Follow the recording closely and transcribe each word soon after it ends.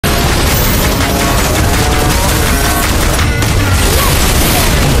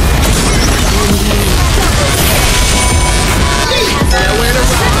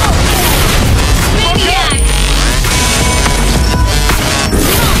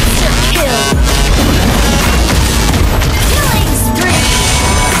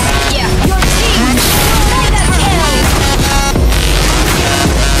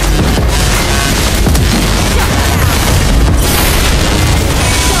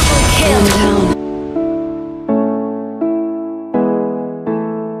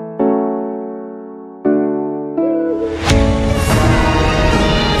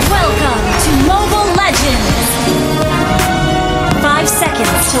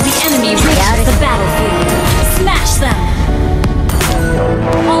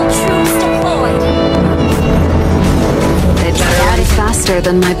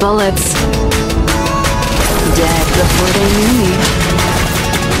faster than my bullets. Dead before they knew me.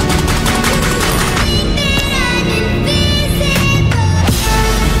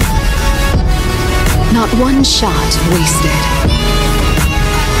 Not one shot wasted.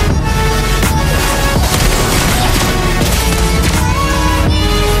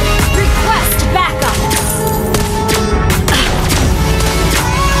 Request backup!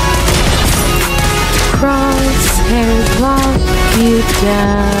 Crosshairs lock you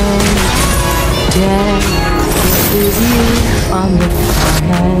down. Dead kisses you on the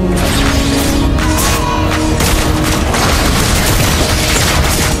forehead.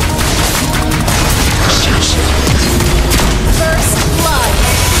 First blood!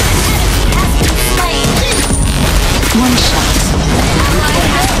 An enemy has been slain! One shot. Ally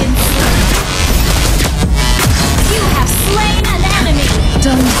has been slain! You have slain an enemy!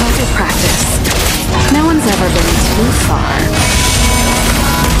 Done target practice. No one's ever been too far.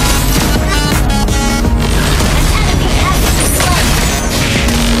 An enemy has been slain!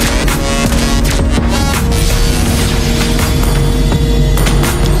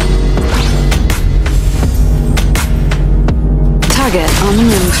 Target on the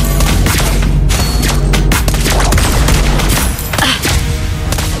move.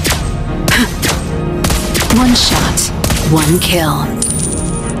 One shot, one kill.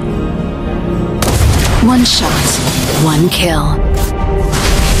 One shot, one kill. An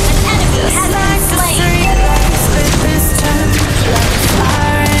enemy has been slain!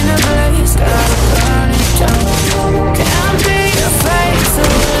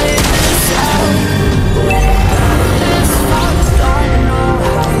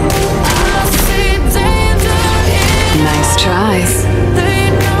 Nice tries.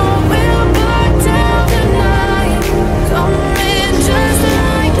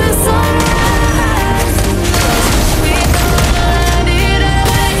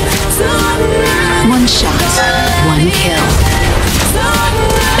 One shot, one kill.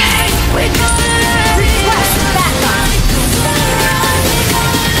 Request backup!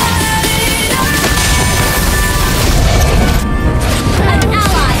 An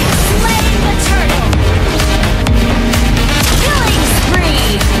ally has slain the turtle! Killing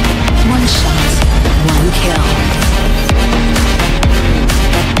spree! One shot, one kill.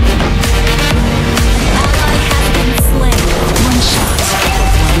 Ally has been slain! One shot,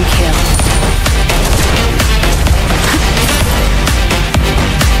 one kill.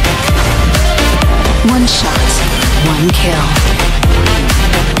 One shot, one kill.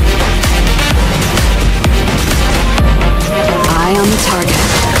 Eye on the target.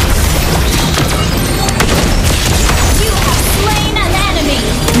 You have slain an enemy!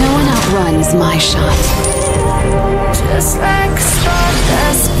 No one outruns my shot. Just like a spark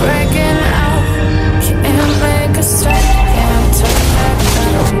that's breaking out. Can't make a stop, can't turn back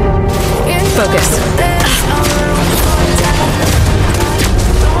now. Focus. There's no room for doubt.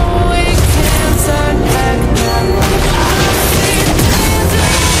 No, we can't turn back now. I see danger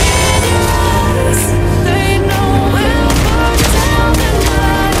in your eyes. They know we'll burn down the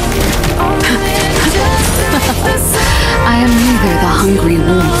night. Only just like the sun. I am neither the hungry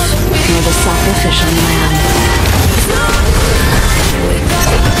wolf nor the sacrificial lamb.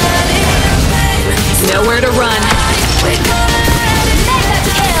 Nowhere to run. Mega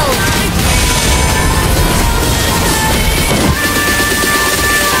kill!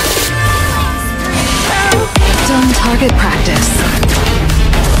 Done target practice.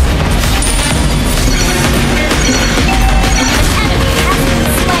 Enemy has been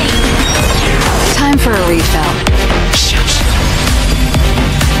slain! Time for a refill.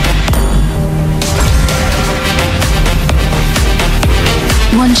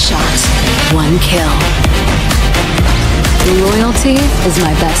 One shot, one kill. Loyalty is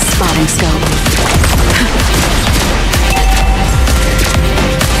my best spotting scope.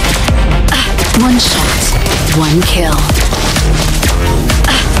 One shot, one kill.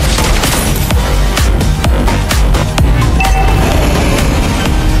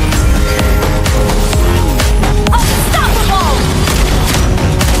 Unstoppable!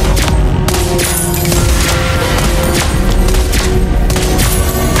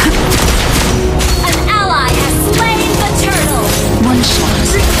 An ally has slain the turtle! One shot,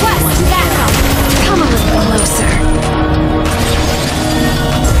 Request one backup! Come a little closer.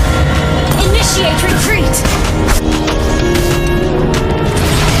 Initiate retreat!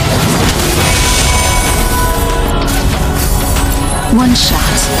 One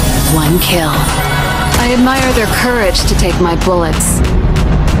shot, one kill. I admire their courage to take my bullets.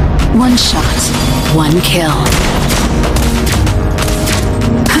 One shot, one kill.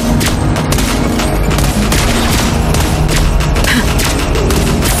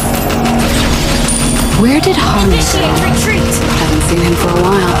 Where did Harley Initiate go? retreat. Haven't seen him for a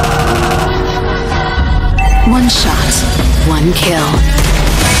while. One shot, one kill.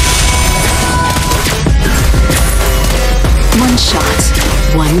 One shot,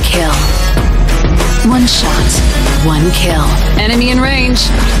 one kill. One shot, one kill. Enemy in range.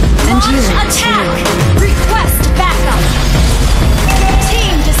 And Launch you. attack. Request backup.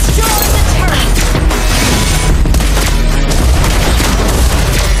 Team destroy the turret.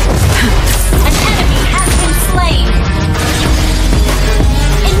 An enemy has been slain.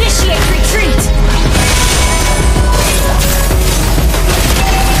 Initiate retreat.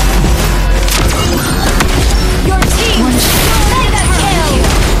 Your team destroyed the kill.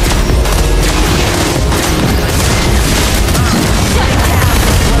 Shut down.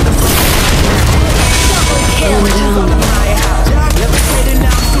 Double kill.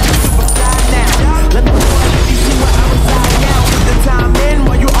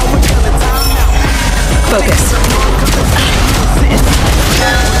 Focus.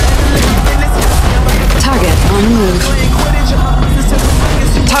 Target on the move.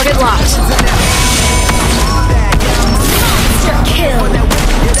 Target locked. Monster kill.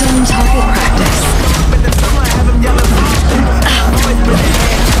 Done target practice.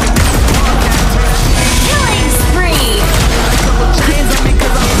 Killing spree.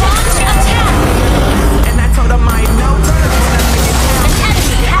 Launch attack. An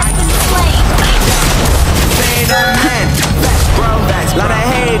enemy has been slain.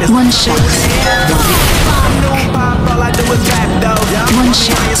 One shot. One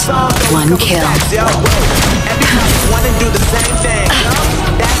shot. One kill.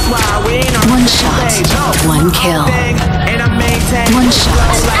 One shot. One kill. One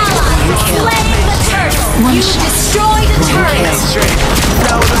shot. Ally slain the turret. One You shot. destroy the turret.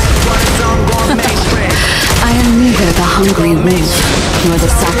 I am neither the hungry wolf nor the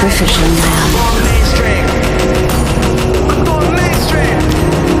sacrificial lamb.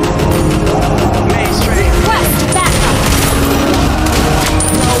 Request backup.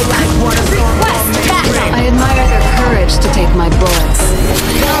 Request backup. I admire their courage to take my bullets.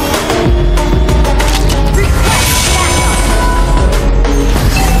 Request backup.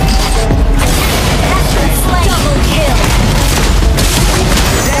 Has been slain. Double kill.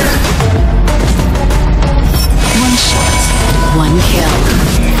 One shot. One kill.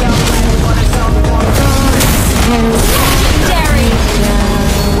 Legendary.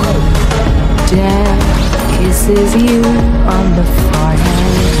 Death kisses you on the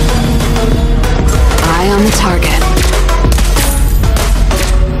forehead. Eye on the target.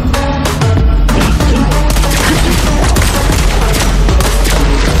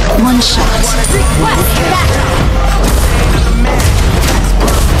 One shot. Request backup.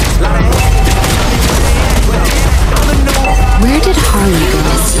 Where did Harley go?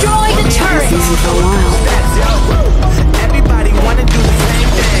 Destroy the turret. Seen him for a while. Everybody wanna do the same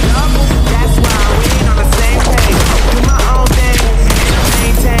thing. That's why we ain't on the same page. Do my own thing and I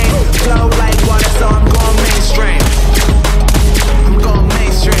maintain. Flow like water, so I'm going mainstream. I'm going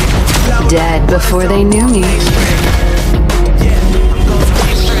mainstream. Flow Dead before they knew me. yeah, I'm going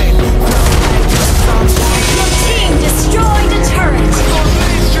mainstream. Your team destroyed the turret. Going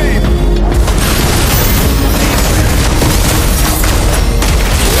mainstream.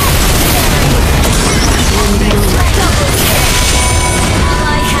 Double kill.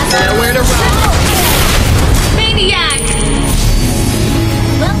 Ally has Nowhere to run. Maniac.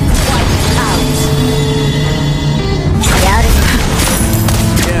 Well, wiped out.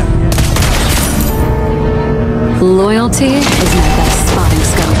 Yeah. Loyalty is my best spotting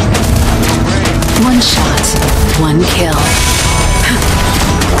scope. One shot. One kill.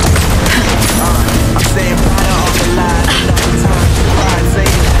 I'm saying fire off the line. Pride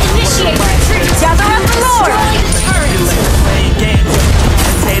saying Initiate retreat. Gather up the Lord. Destroy the turret. playing games.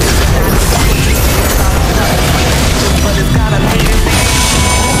 Haters are not but it's gotta make it.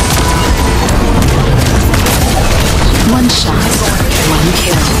 One shot. One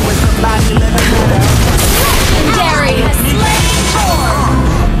kill. Somebody let me know. Legendary. Has slain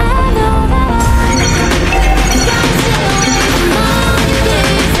Thor.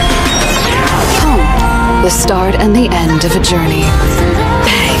 Home. The start and the end of a journey.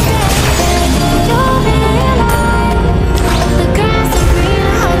 Bang.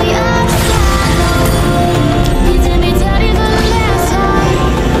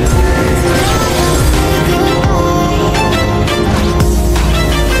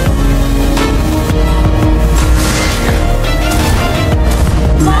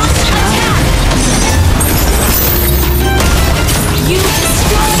 Launch attack. You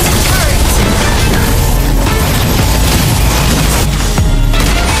destroy the turret.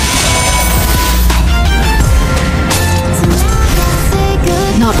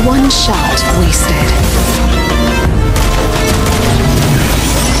 One shot wasted.